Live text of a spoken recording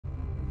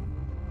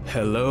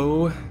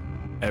Hello,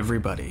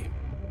 everybody.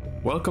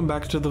 Welcome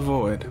back to the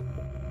Void.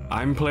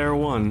 I'm player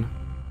one.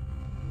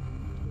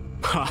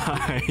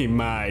 By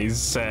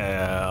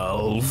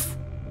myself.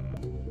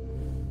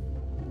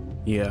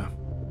 Yeah,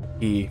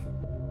 he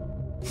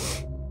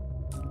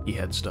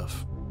had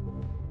stuff.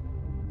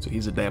 So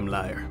he's a damn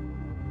liar.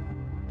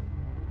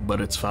 But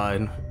it's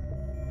fine.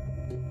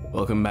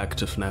 Welcome back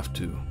to FNAF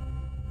 2.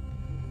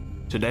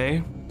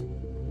 Today,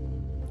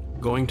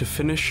 going to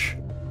finish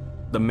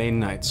the main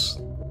nights.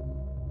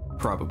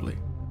 Probably.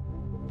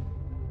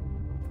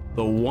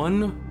 The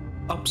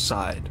one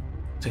upside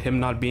to him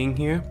not being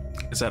here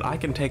is that I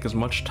can take as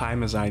much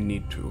time as I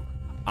need to.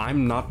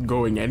 I'm not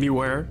going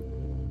anywhere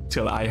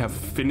till I have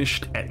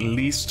finished at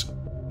least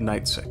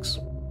night 6.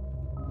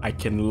 I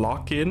can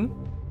lock in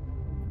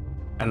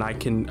and I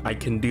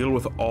can deal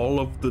with all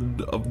of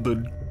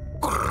the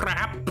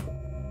crap.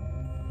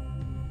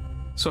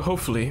 So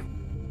hopefully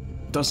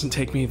it doesn't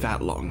take me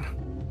that long.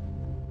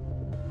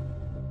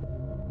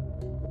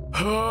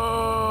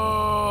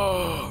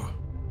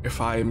 If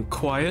I am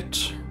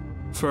quiet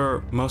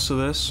for most of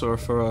this or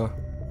for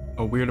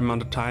a weird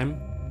amount of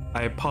time,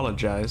 I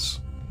apologize.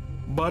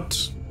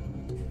 But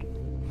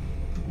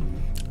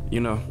you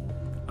know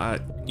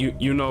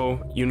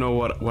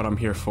what I'm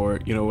here for.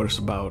 You know what it's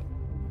about.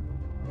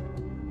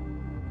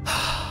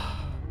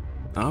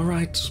 All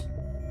right,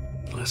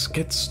 let's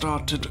get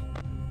started.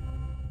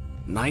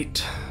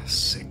 Night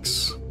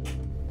 6.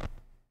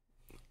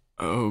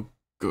 Oh,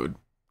 good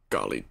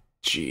golly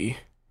gee.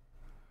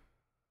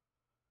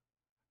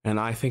 And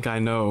I think I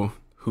know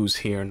who's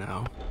here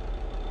now.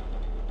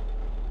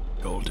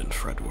 Golden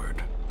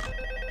Fredward.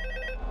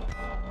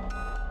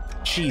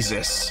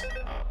 Jesus.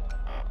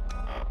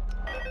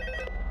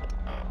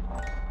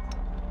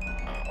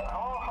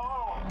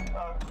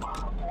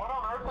 What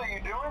on earth are you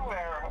doing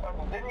there?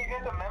 Didn't you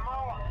get the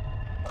memo?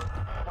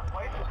 The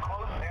place is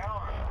closed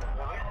down,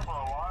 at least for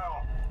a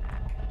while.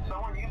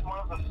 Someone used one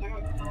of the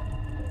suits.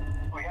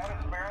 We had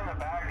a spare in the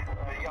back,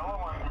 the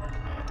yellow one.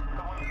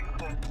 Someone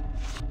used it.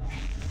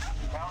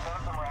 Now none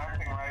of them are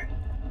acting right.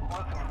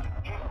 Listen,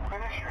 just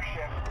finish your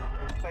shift.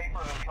 It's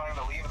safer than trying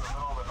to leave in the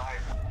middle of the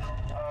night.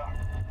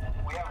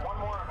 We have one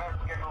more event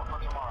scheduled for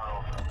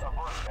tomorrow, a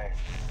birthday.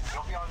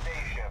 You'll be on day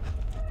shift.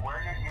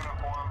 Wear your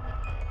uniform.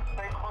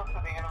 Stay close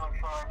to the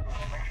animatronics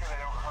and make sure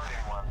they don't hurt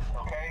anyone,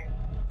 okay?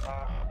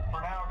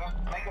 For now, just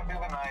make it through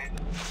the night.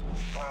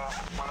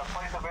 When the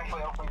place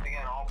eventually opens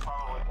again, I'll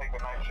probably take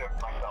the night shift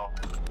myself.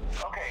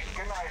 Okay,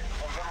 good night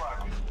and good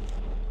luck.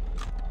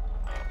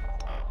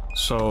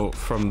 So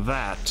from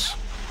that,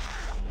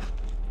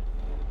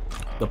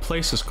 the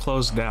place is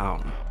closed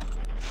down.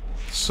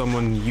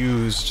 Someone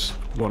used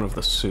one of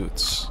the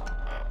suits,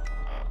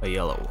 a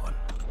yellow one.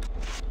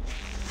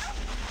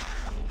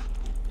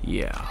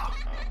 Yeah.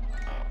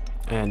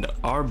 And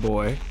our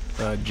boy,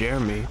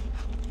 Jeremy,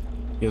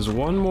 he has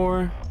one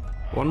more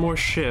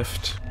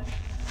shift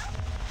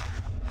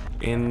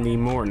in the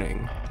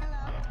morning.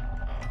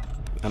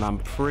 And I'm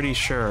pretty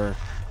sure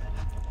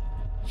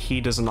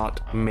he does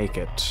not make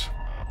it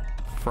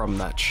from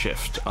that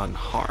shift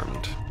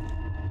unharmed.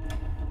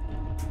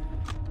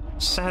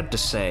 Sad to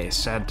say,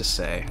 sad to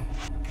say.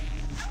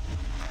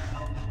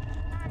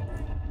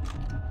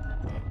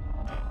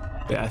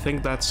 Yeah, I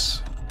think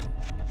that's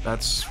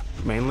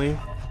mainly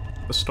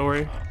the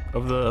story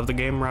of the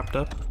game wrapped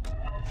up.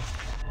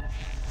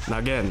 Now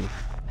again,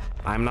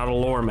 I'm not a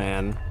lore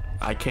man.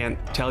 I can't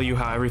tell you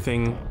how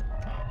everything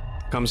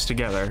comes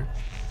together.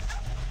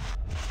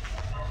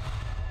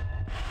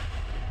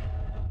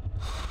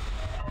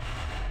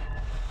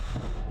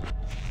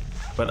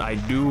 But I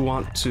do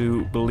want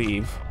to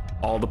believe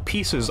all the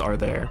pieces are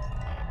there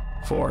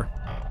for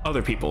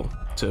other people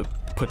to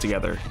put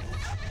together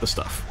the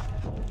stuff.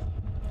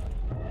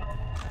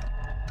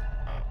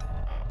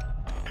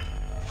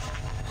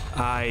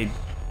 I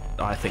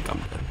think I'm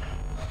dead.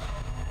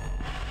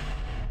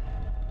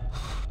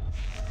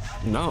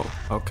 No,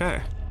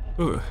 okay.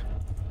 Ooh.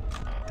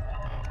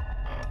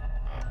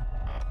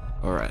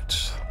 All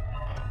right.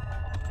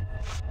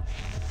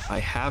 I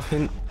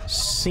haven't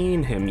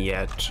seen him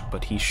yet,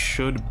 but he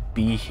should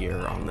be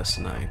here on this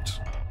night.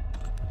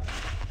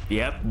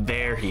 Yep,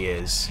 there he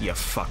is, you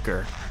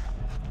fucker.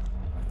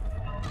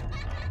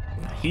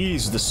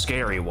 He's the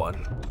scary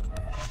one.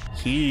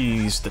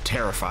 He's the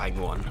terrifying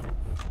one.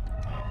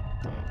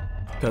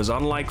 Because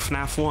unlike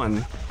FNAF 1,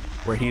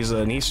 where he's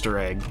an Easter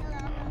egg,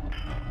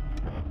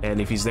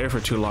 and if he's there for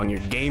too long, your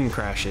game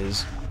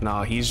crashes.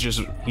 Nah, he's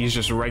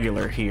just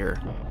regular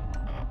here.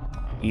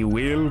 He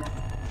will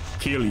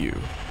kill you.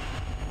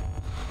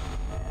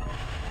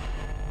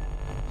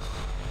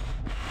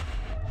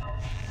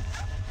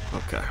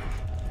 Okay.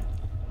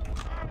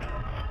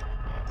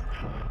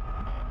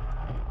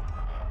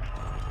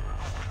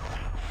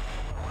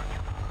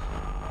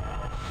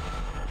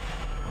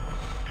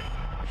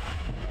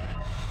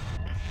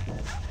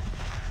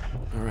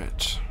 All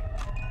right.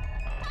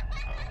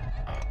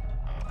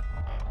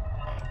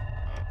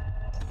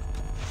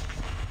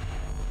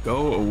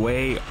 Go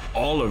away,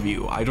 all of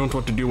you. I don't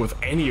want to deal with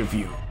any of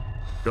you.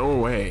 Go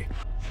away.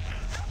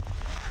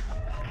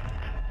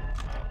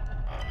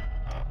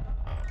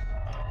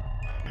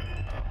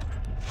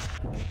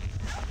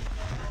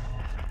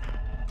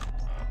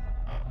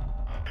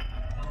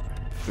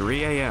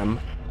 3 a.m.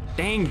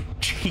 Dang,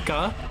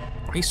 Chica.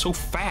 Why are you so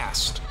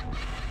fast?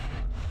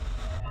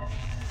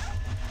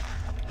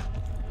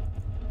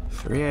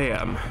 3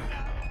 a.m.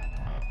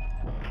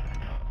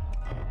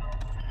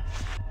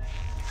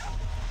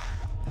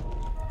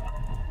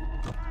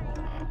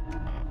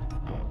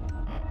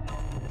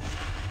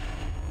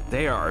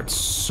 They are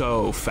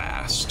so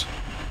fast.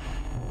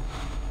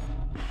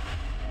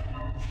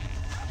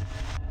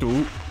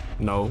 Ooh,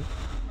 no.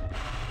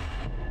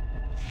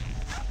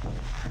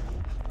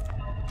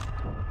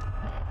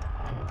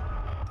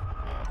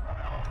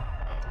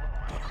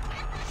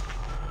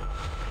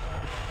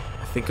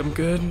 I think I'm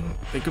good.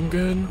 I think I'm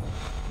good.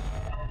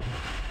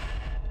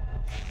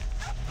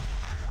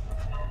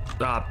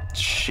 Ah,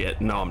 shit.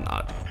 No, I'm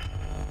not.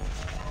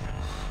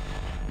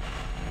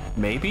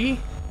 Maybe?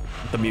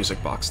 The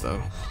music box,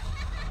 though.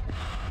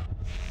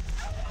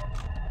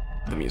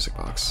 The music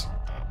box.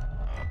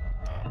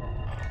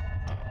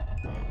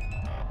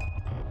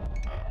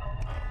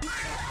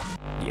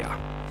 Yeah.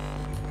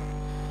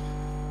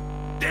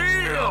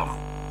 Damn!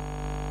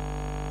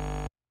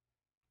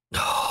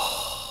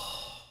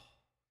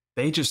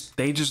 They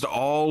just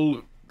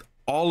all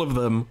of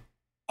them,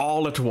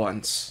 all at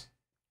once.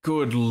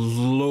 Good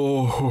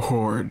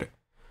lord.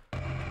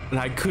 And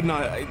I could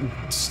not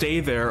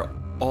stay there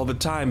all the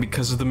time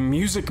because of the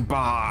music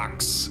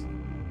box.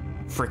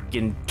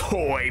 Frickin'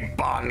 toy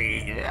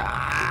bunny.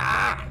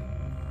 Ah!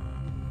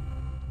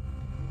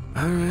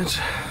 All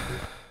right,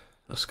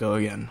 let's go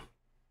again.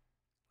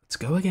 Let's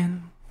go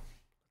again.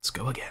 Let's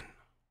go again.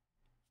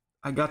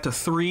 I got to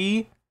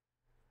 3.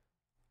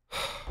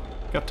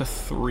 Got to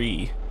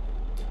 3.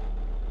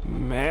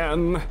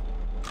 Man.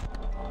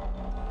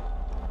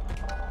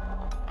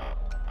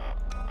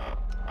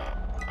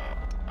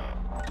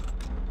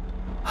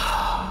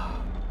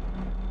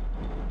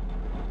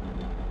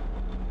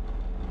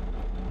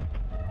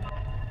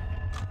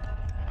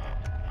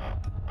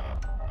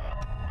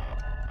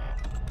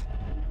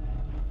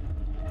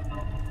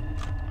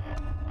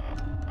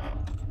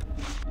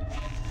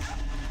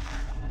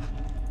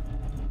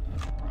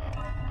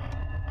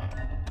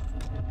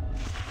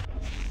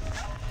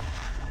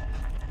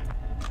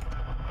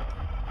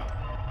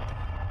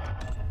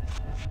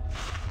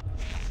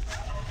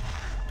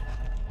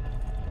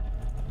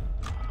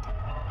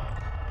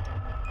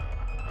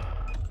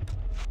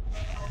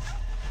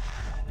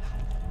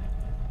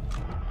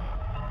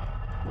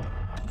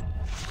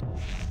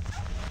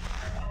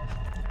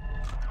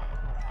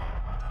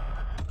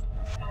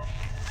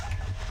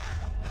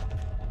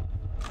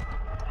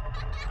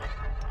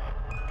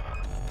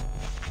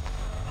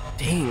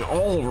 Dang,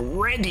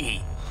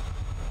 already!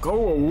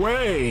 Go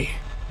away!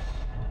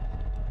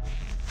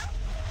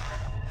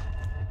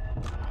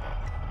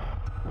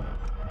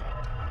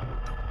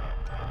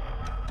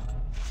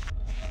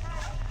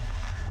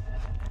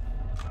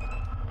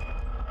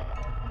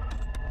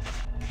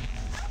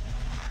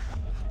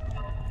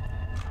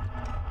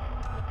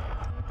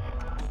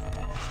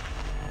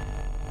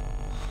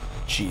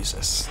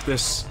 Jesus,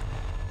 this...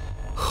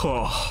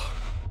 Oh.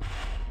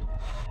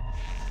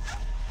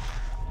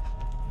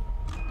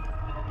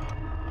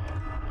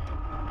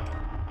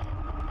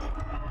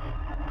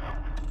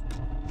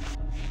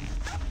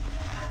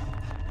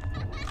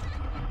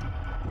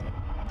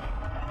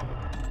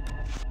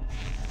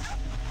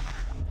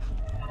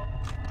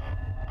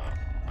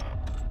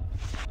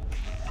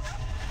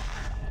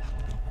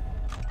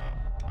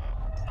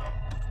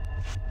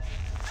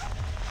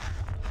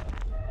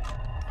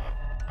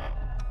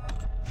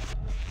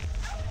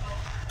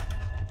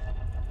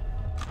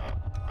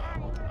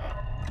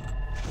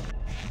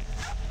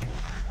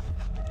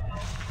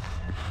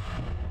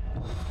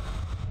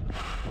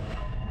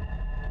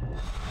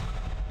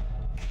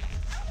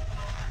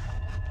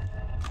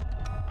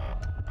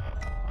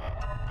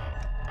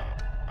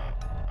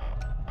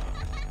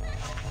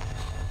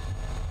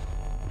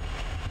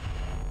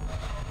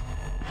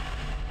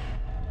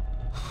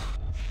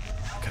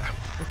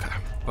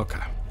 Okay.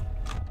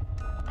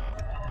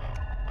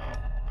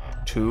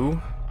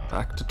 2,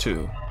 back to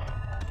 2.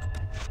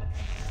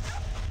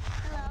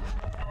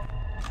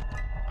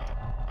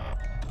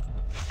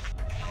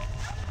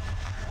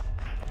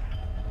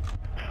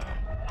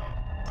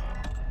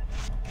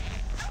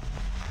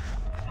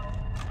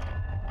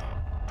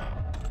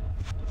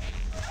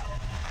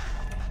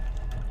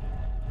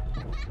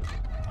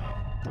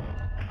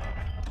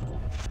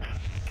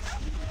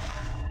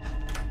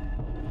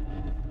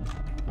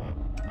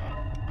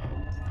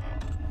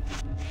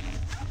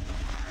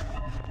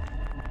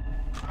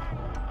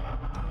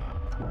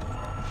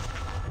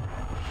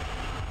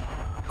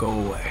 Go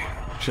away.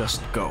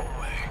 Just go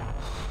away.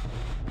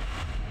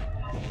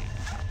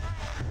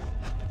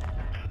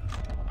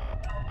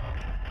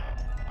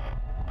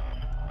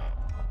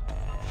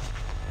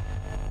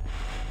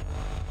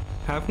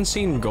 Haven't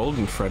seen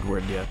Golden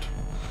Fredward yet.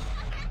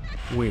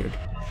 Weird.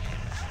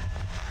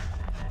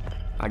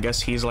 I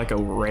guess he's like a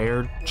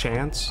rare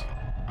chance.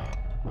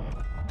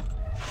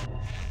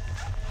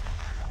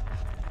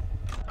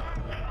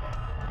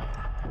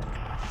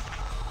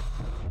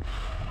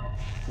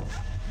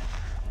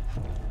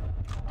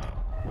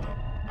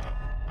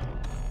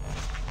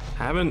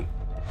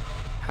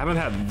 Haven't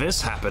had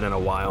this happen in a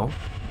while.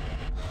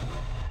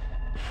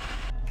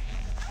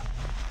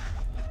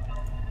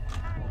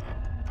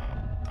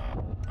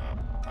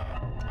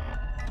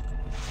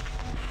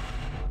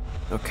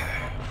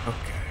 Okay,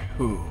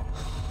 ooh.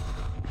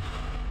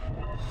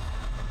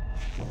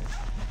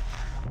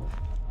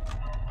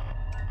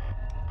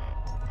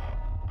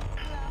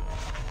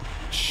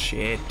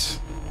 Shit.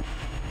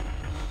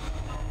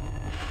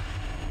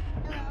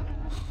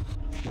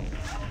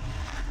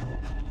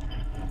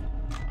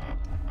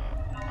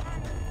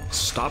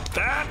 Stop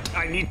that!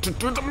 I need to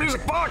do the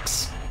music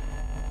box!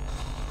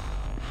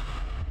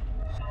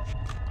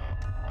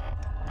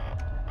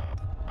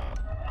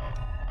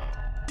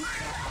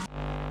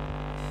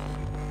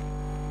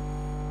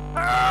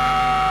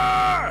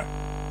 Ah!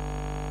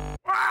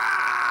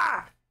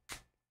 Ah!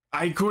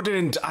 I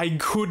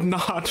could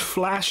not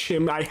flash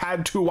him. I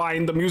had to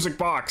wind the music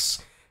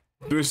box.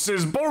 This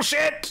is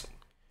bullshit!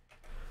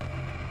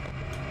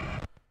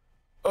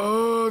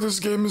 Oh, this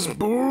game is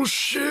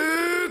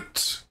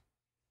bullshit!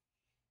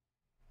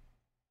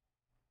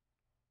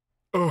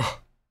 Ugh.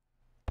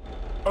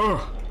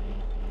 Ugh.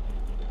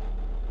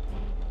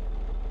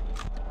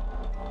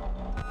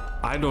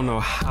 I don't know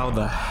how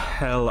the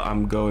hell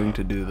I'm going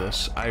to do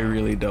this. I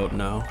really don't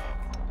know.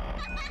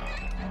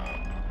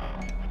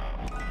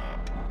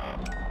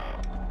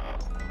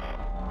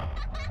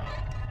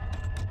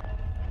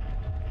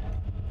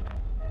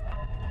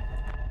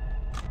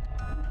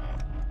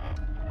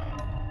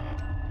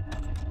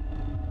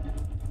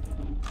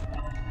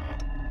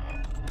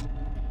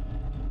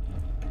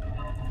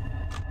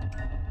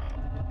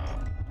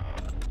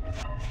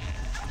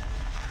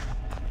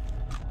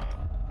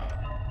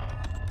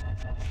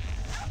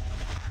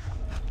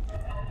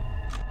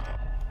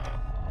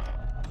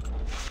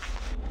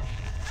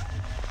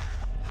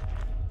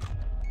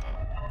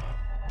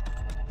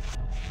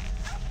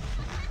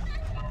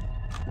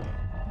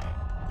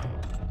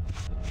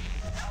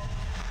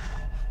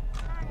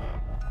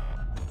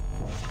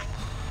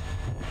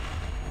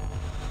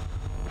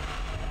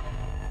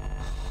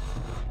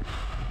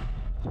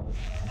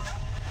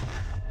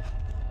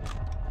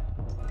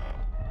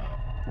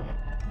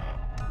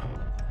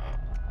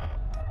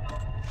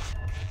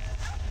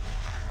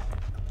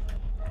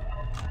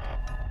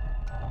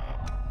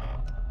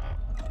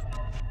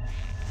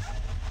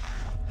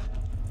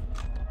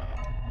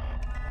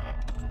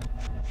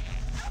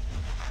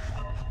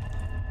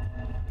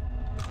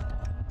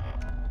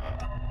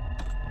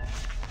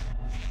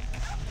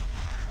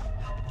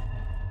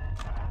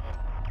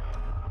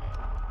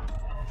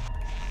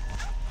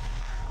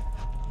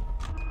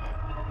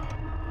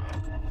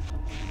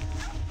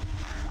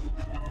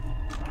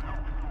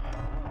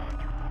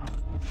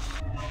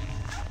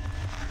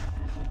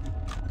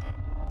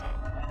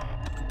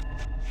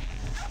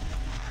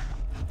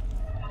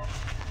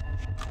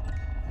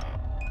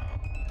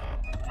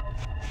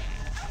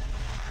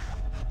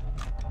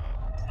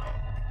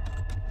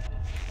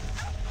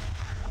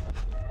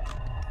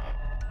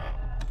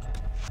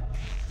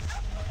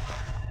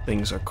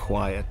 Things are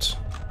quiet.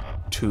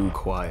 Too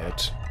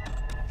quiet.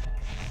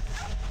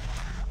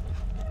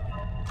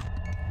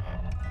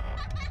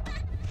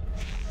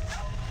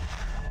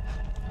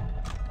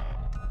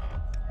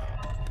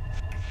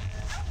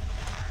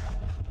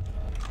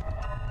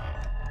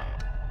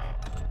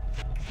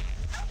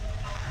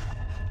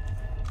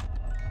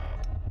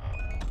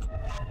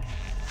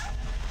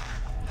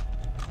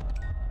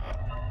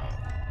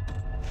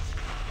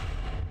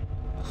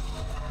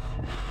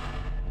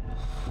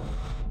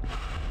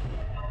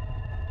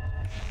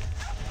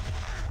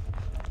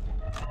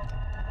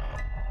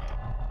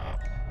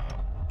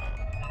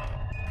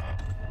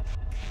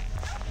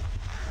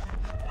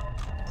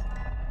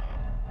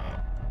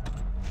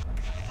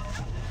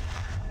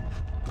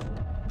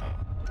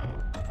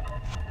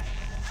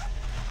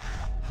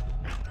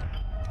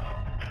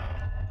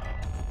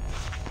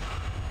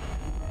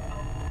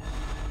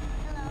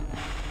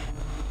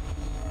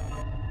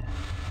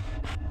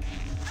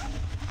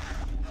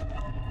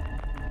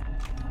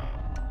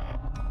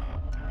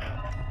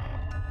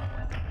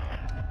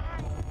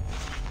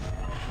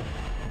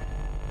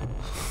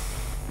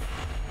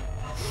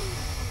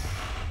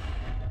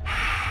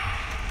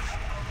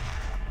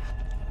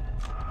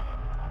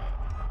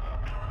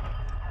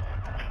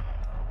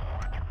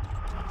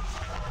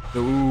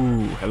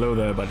 Ooh, hello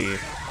there, buddy.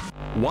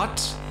 What?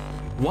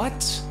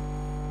 What?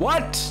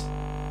 What?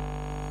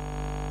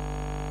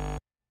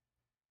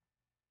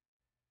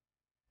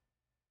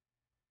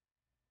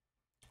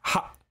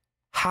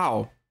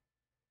 How?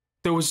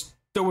 There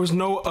was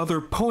no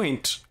other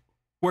point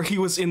where he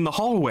was in the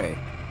hallway.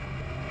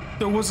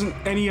 There wasn't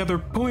any other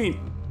point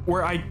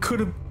where I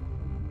could have...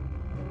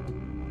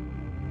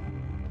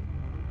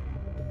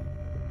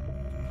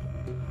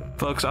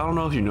 Folks, I don't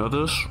know if you know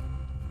this.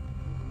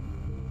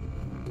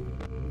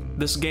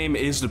 This game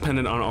is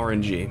dependent on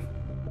RNG.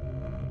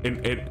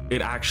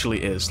 It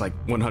actually is, like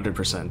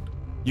 100%.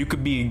 You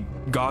could be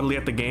godly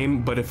at the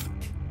game, but if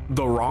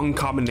the wrong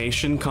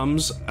combination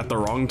comes at the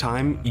wrong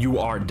time, you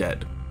are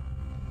dead.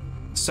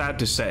 Sad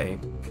to say,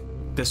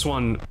 This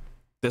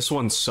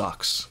one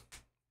sucks.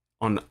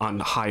 On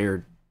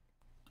higher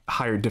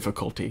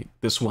difficulty,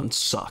 this one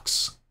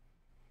sucks.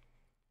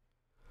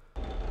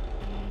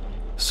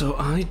 So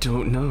I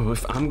don't know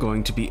if I'm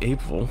going to be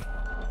able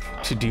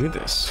to do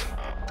this.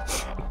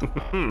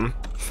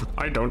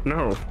 I don't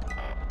know.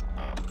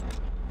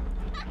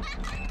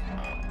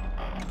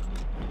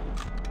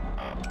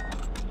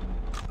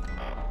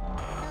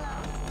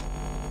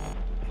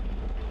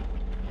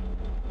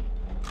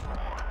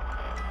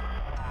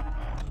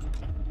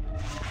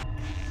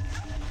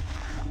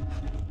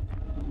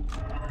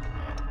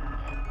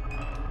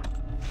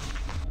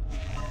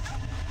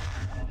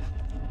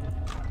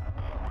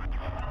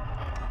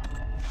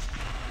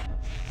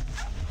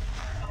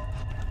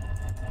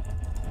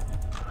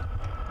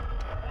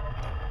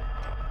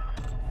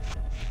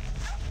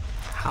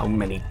 How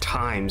many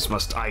times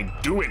must I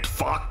do it,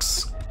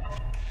 Fox?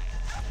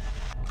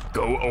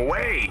 Go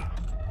away!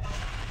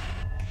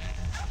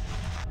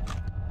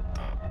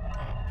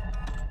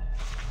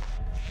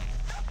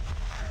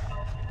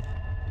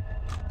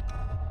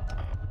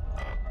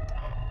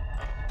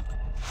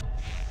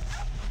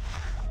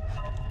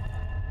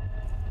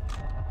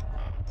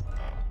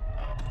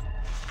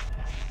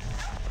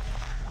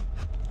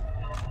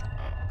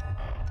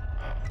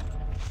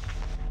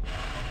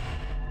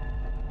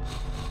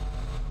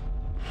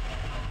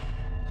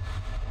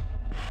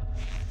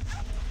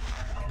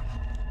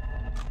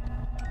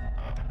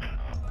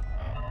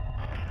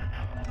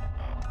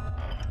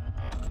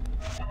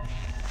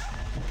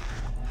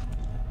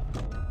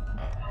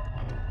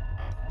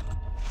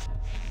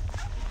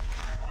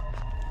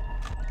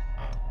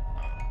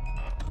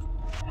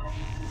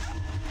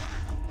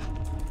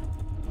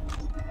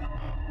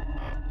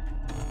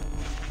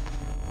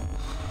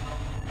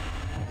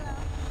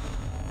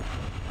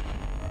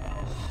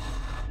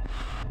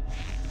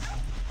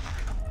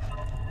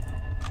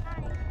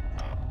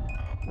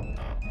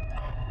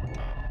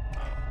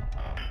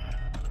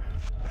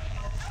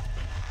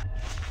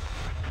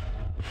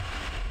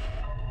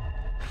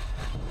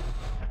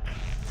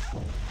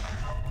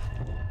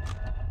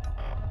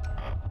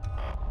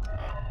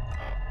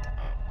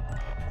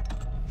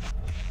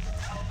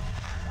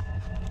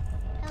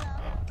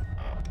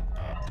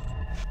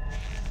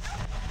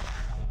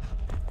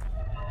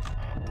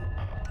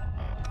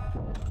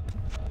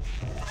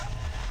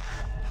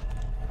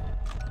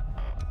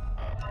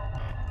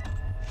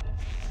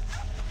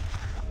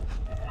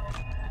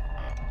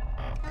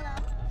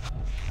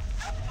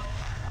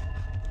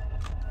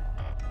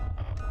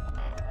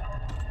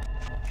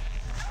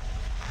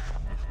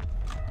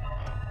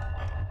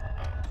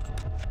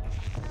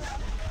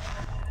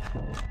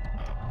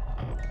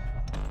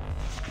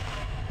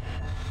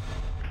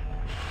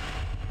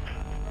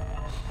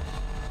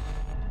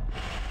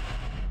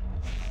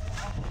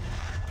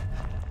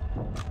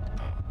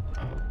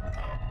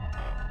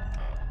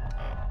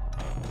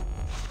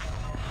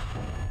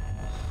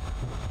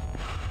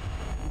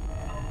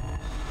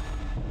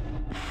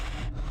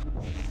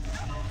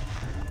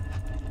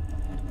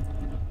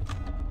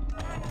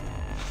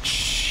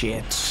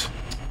 Shit.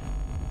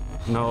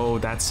 No,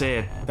 that's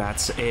it.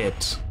 That's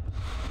it.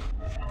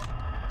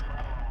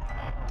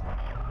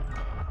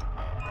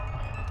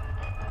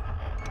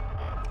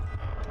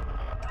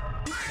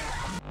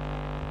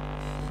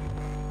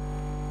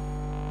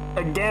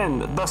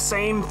 Again, the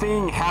same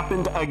thing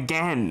happened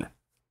again.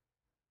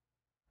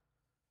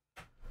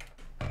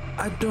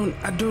 I don't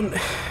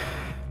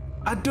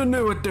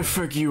know what the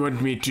fuck you want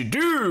me to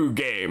do,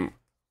 game.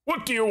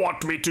 What do you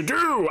want me to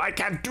do? I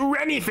can't do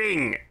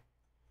anything.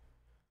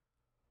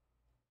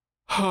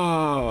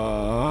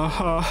 Ha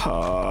ha ha.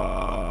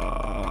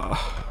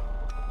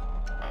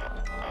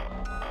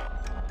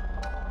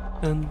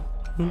 Dun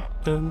dun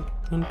dun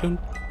dun dun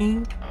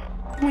ding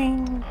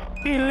ding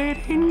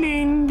ding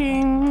ding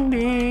ding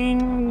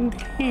ding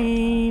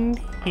ding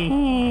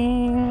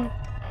ding.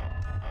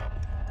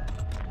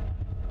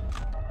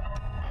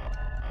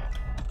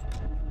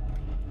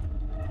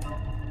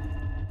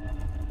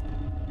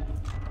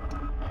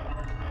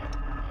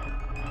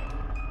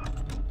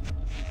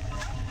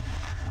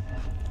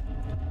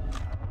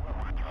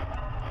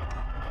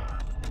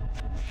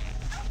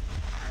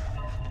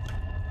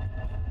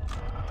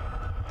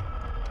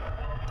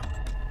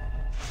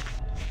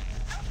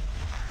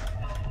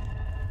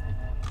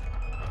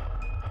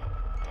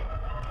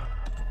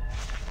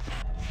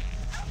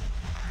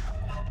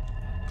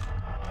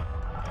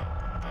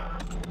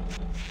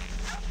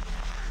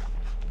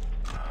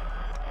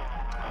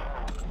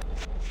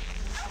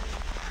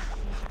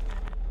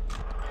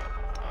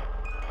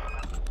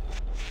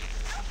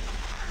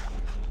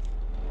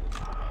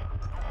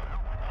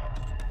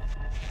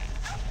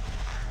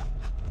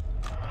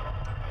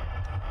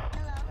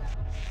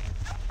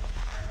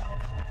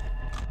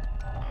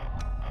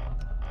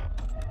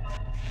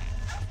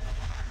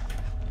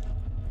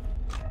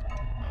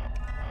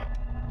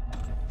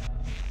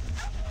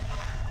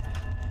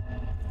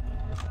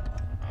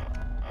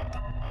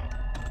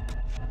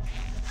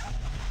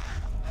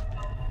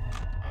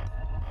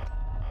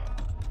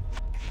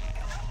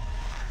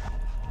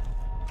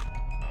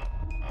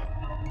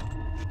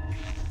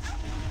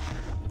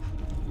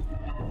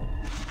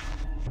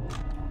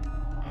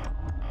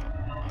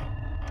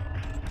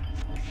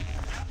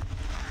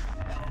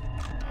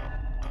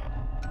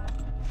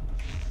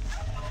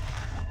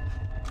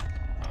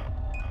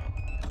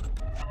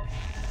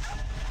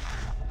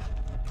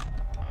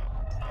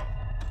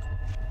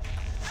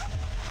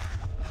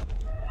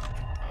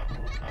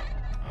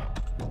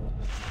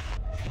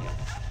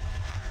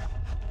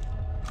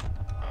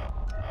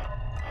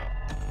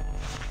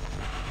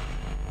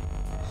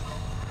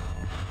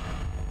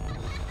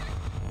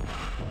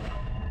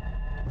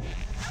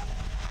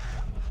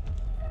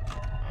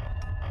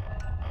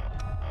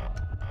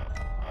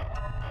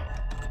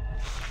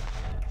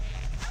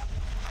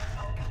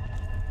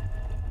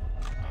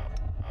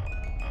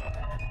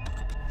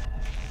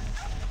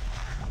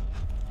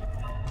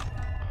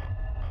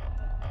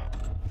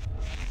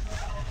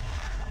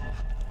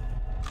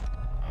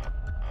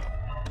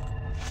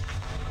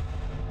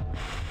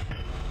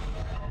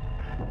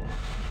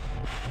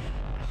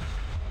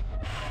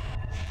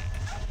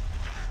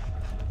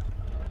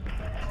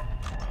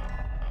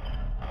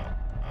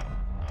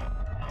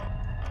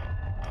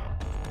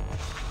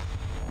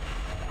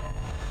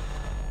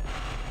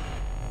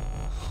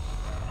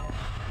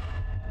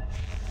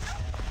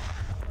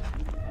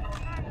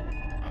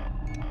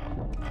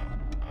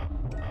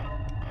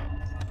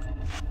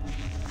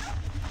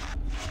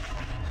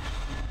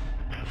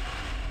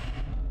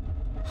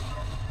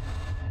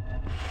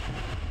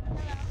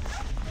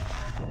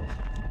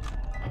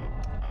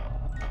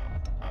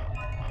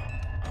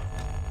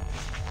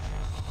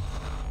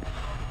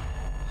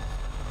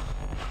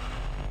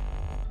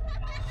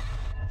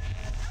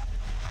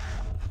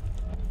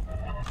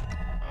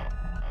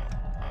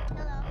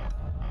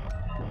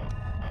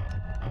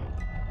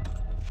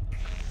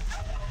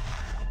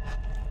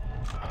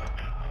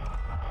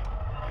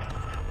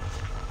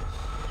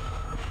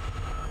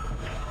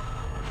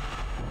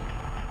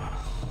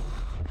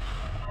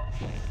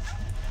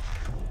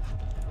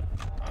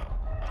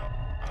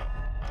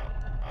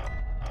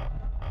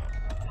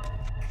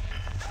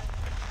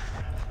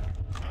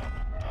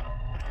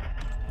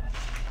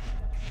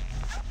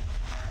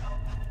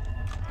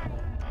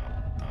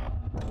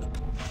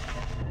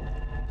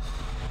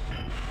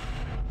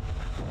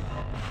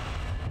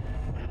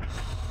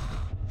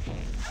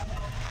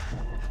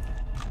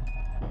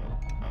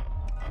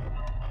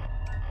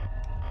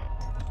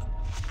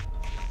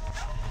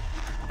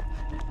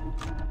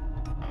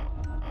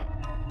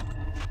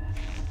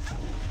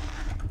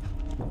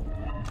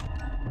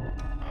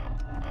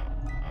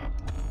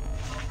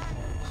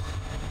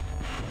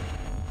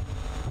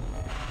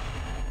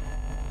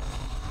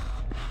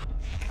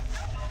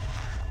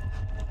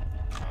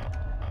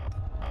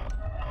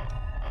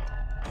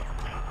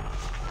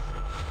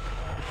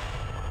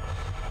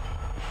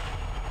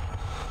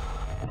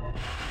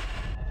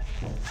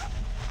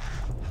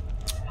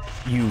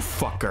 You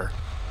fucker.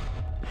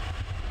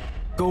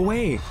 Go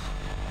away.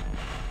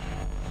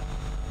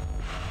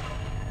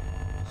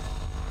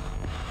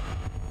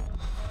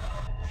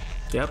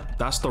 Yep,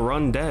 that's the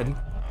run dead.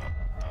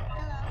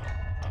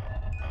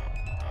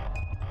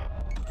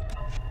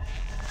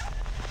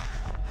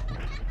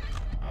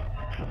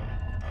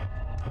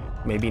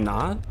 Maybe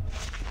not?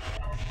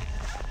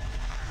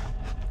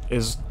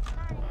 Is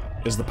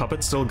the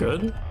puppet still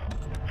good?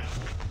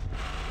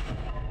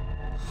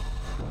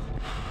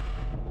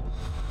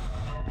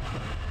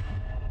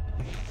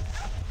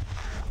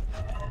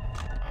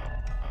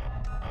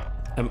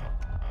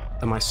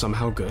 Am I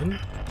somehow good?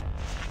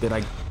 Did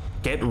I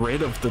get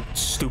rid of the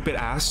stupid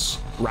ass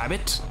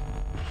rabbit?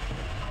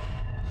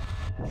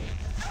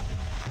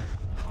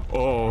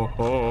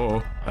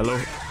 Oh,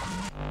 hello.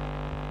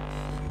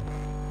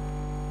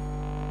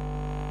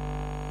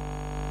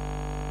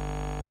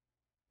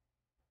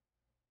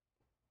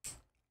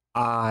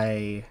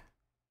 I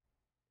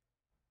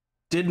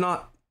did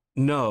not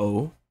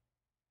know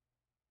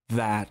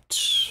that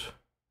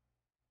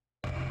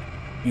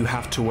you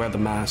have to wear the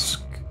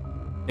mask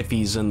if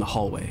he's in the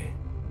hallway,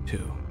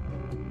 too.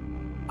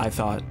 I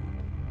thought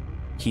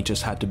he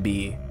just had to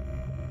be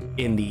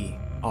in the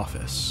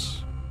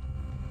office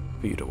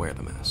for you to wear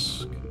the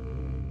mask.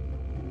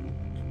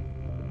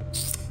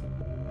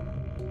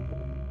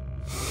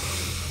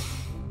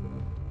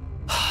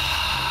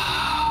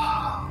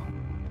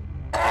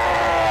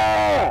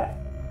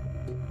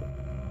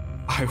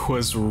 I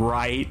was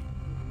right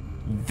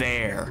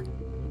there.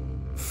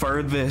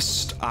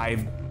 Furthest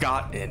I've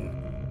gotten.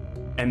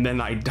 And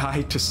then I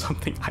died to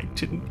something I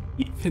didn't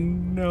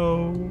even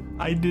know.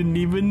 I didn't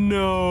even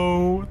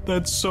know.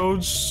 That's so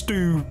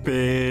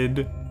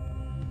stupid.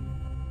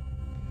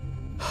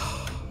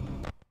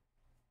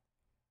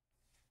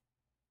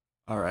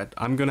 Alright,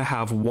 I'm gonna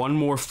have one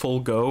more full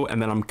go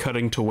and then I'm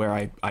cutting to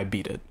where I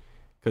beat it.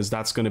 Because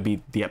that's gonna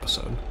be the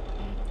episode.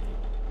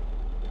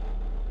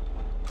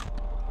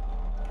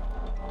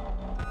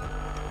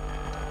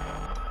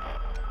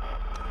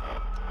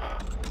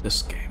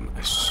 This game,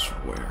 I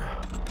swear.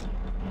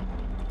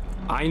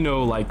 I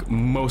know, like,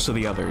 most of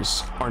the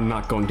others are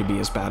not going to be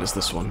as bad as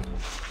this one.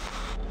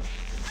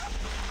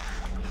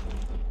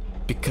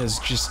 Because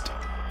just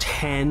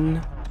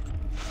 10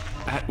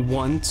 at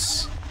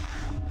once,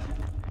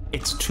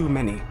 it's too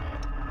many.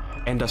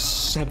 And a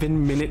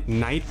 7-minute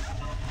night,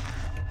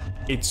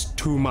 it's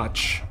too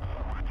much.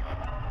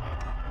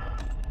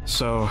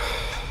 So,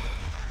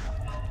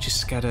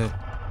 just gotta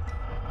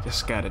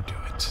do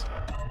it.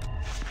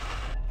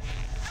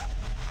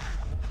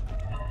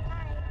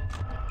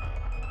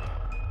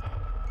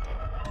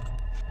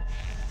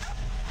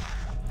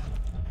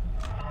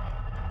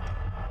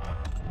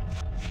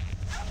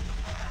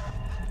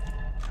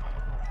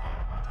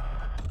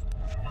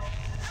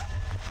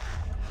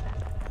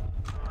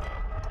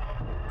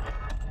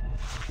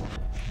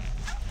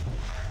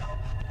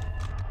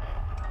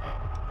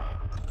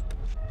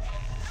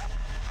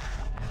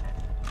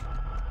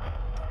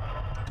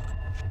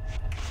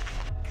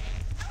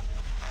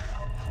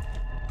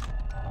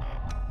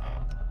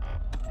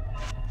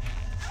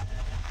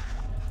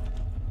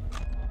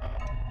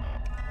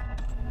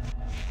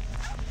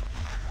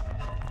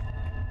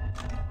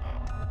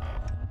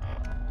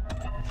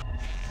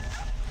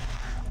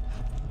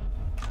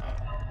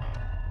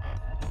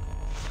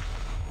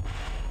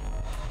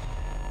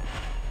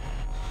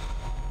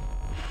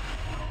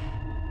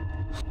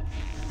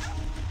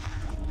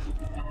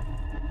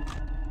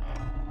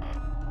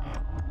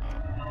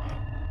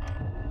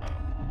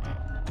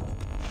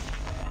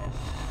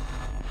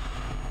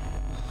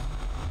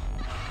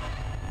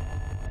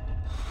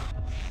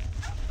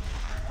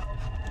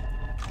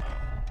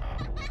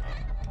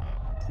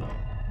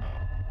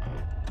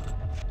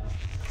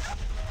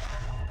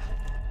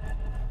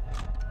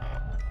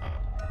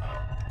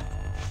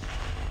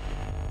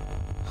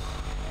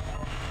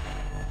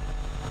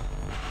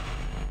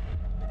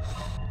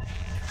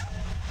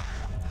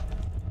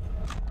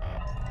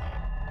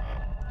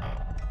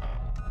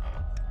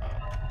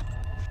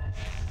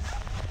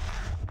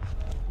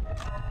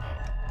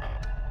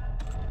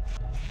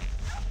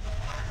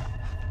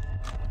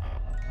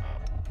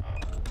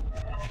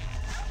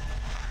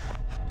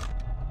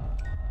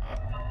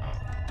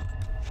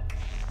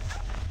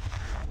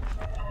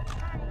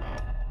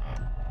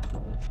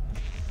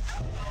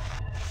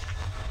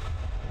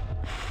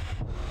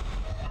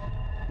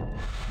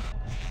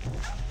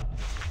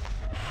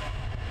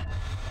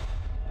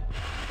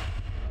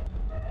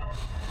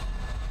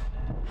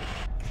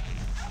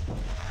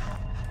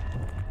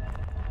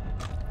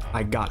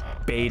 I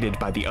got baited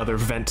by the other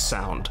vent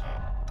sound.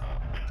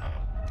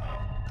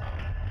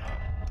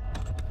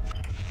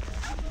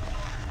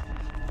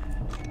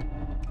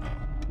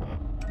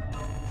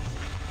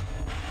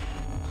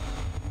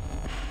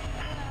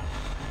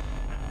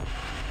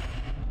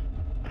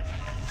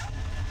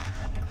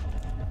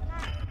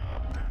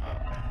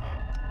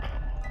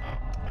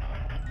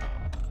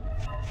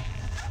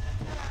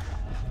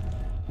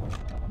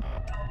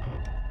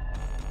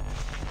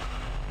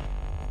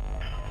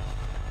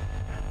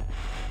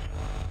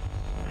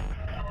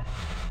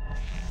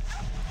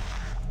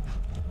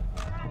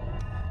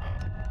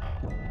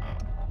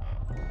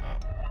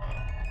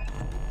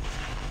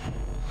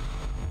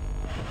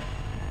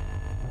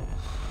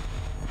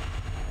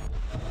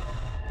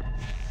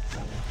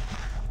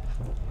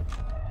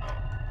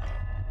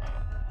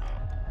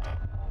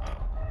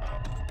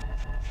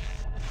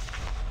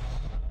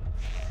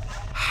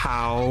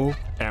 How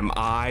am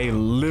I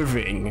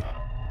living?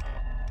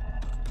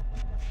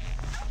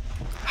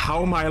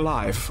 How am I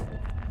alive?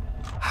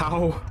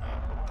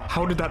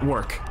 How did that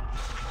work?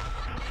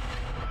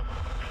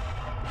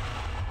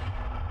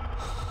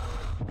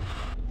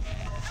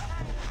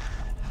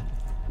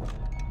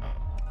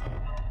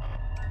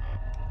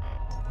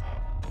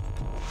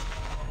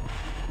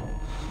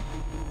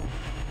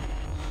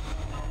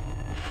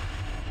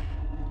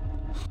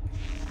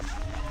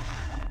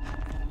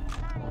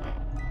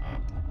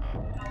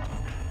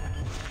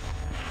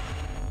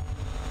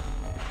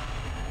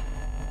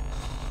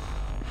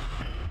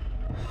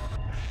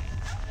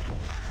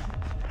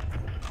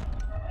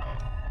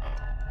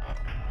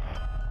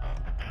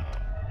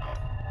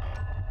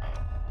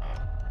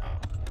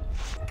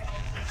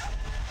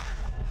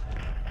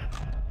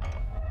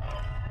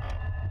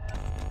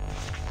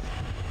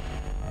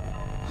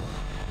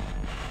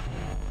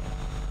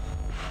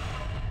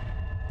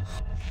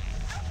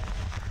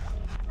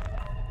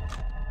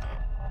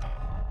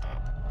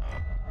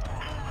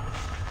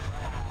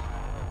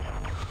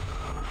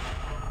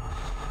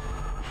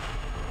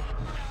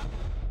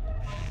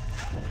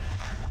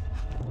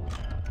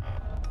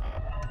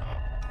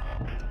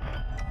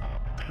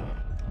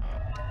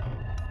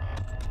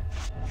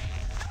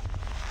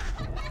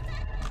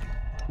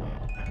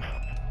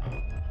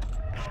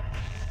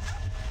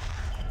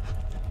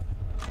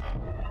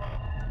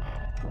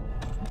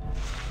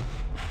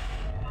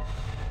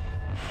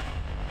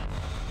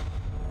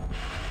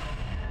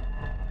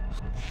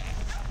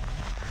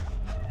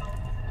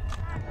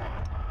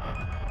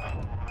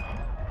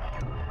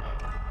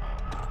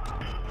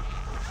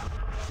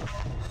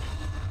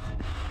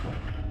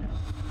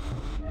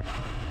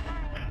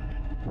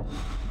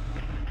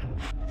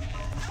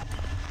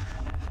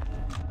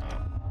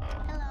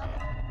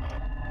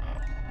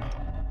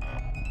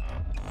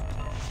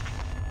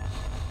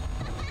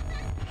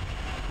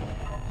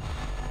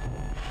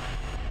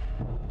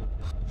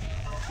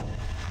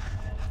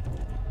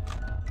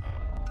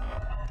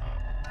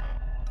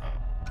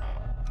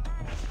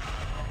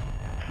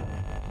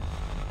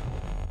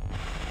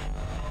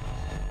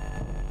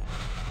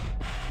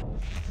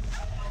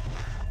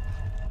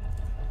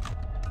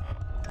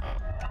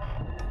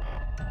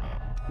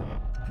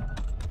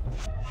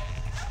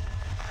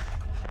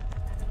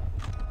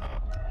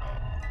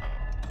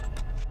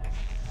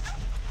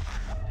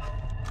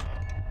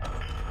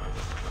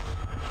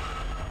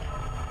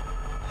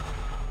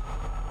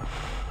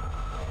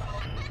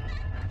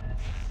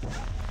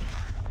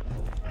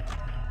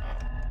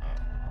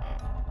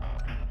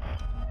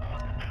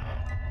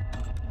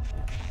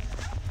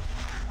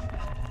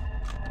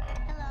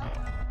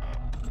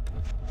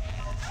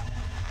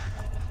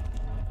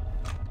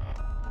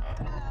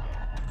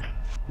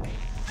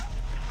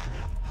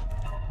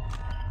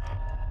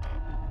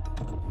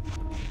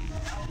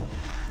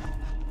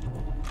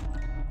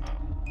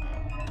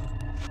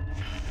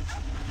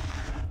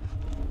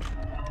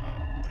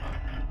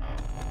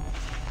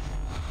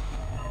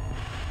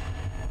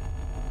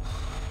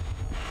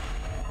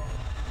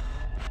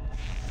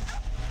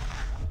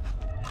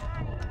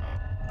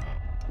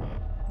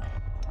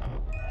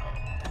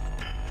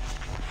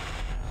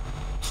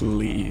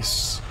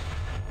 Please.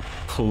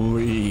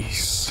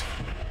 Please.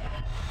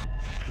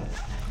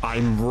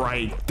 I'm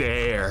right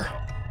there.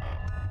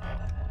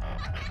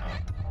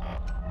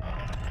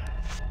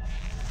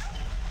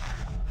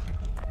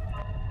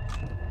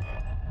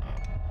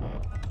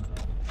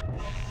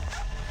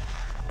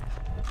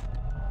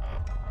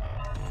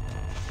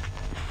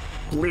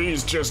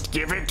 Please just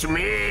give it to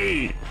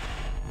me.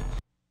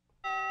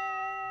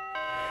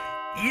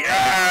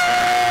 Yes!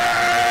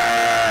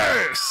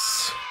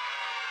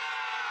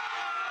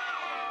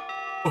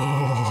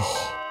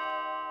 Oh.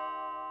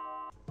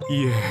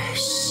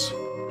 Yes.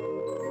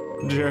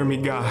 Jeremy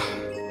got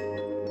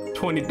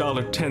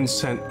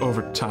 $20.10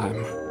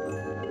 overtime.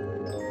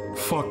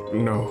 Fuck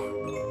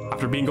no.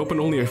 After being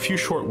open only a few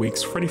short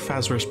weeks, Freddy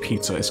Fazbear's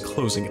Pizza is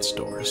closing its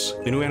doors.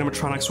 The new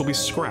animatronics will be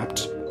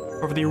scrapped.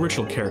 However, the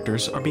original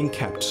characters are being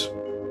kept.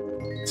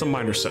 It's a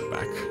minor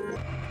setback.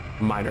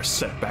 Minor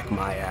setback,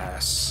 my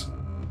ass.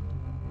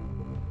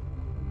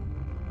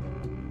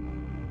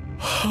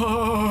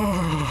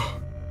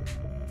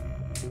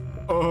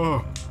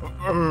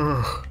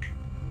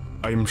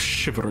 I am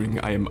shivering.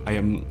 I have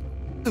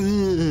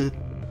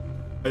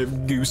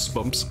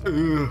goosebumps.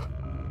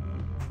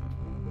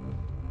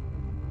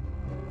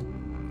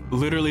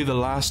 Literally the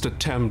last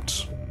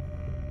attempt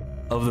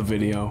of the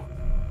video.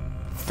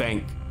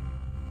 Thank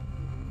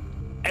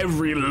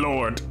every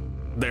lord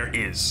there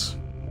is.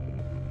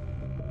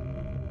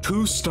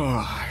 2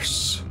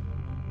 stars.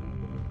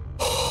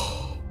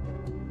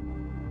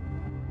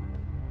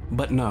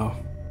 But no,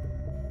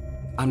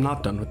 I'm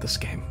not done with this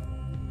game.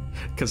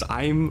 Because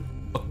I'm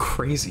a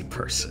crazy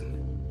person.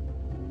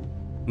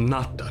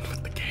 Not done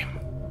with the game.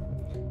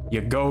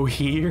 You go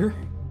here.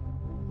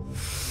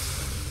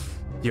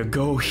 You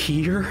go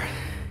here.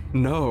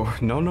 No.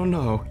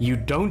 You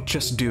don't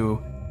just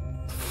do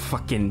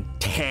fucking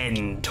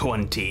 10,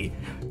 20.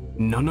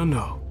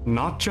 No.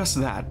 Not just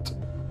that.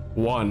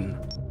 1,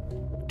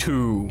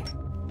 2,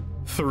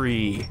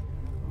 3,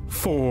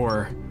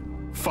 4,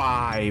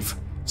 5,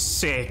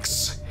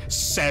 6,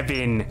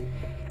 7,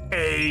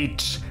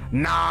 8,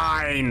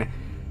 9,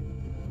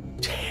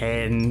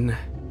 10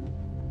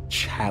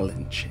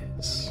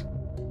 challenges.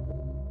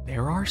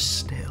 There are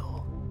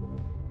still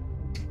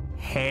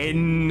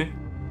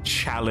 10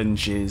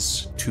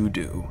 challenges to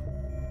do.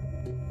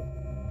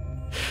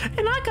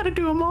 And I gotta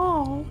do them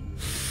all.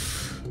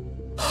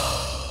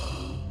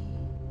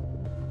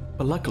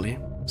 But luckily,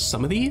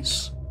 some of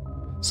these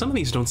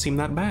don't seem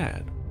that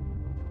bad.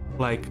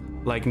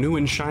 Like new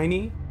and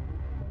shiny,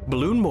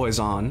 Balloon Boy's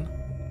on,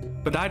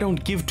 but I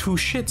don't give two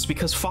shits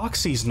because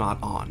Foxy's not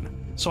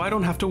on. So I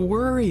don't have to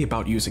worry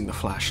about using the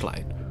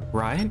flashlight,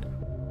 right?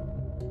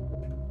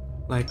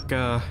 Like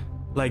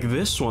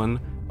this one,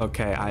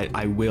 okay,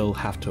 I will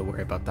have to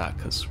worry about that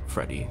because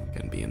Freddy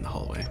can be in the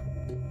hallway.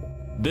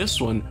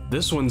 This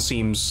one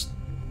seems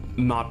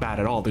not bad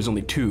at all. There's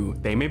only 2.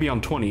 They may be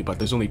on 20, but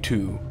there's only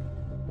 2.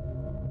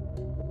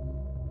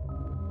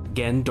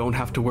 Again, don't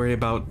have to worry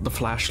about the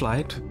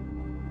flashlight.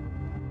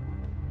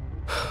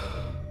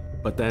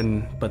 But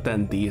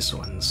then these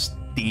ones.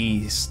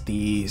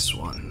 These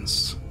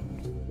ones.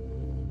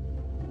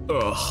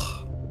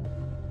 Ugh.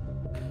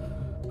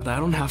 But I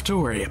don't have to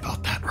worry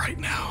about that right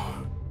now.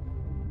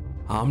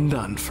 I'm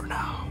done for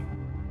now.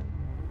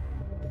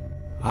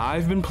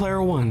 I've been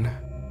Player One.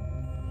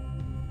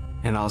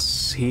 And I'll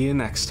see you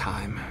next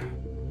time.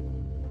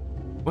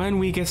 When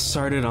we get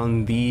started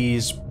on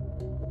these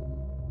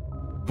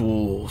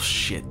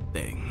bullshit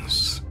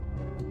things.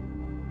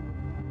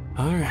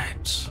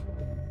 Alright.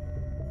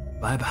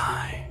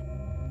 Bye-bye.